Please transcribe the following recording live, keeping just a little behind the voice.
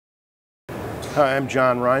Hi, I'm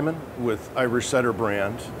John Ryman with Irish Setter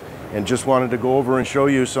brand, and just wanted to go over and show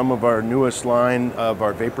you some of our newest line of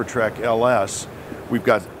our Vaprtrek LS. We've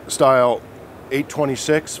got style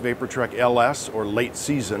 826 Vaprtrek LS, or late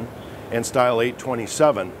season, and style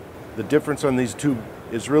 827. The difference on these two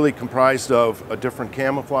is really comprised of a different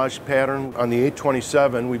camouflage pattern. On the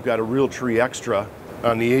 827, we've got a real tree extra.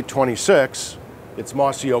 On the 826, it's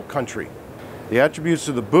mossy oak country. The attributes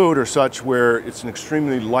of the boot are such where it's an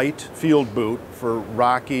extremely light field boot for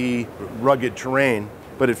rocky, rugged terrain,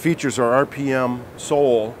 but it features our RPM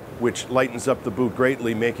sole, which lightens up the boot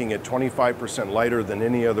greatly, making it 25% lighter than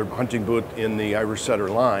any other hunting boot in the Irish Setter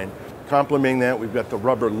line. Complementing that, we've got the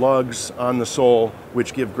rubber lugs on the sole,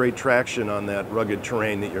 which give great traction on that rugged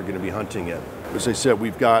terrain that you're going to be hunting in. As I said,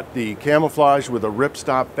 we've got the camouflage with a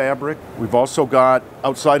ripstop fabric. We've also got,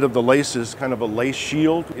 outside of the laces, kind of a lace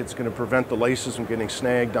shield. It's going to prevent the laces from getting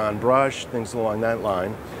snagged on brush, things along that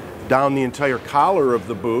line. Down the entire collar of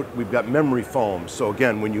the boot, we've got memory foam. So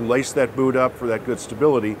again, when you lace that boot up for that good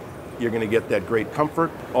stability, you're going to get that great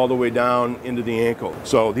comfort all the way down into the ankle.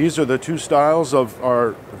 So these are the two styles of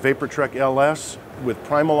our Vaprtrek LS with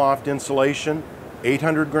Primaloft insulation,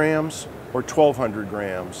 800 grams or 1200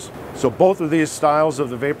 grams. So both of these styles of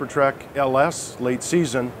the Vaprtrek LS late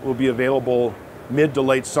season will be available mid to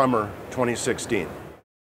late summer 2016.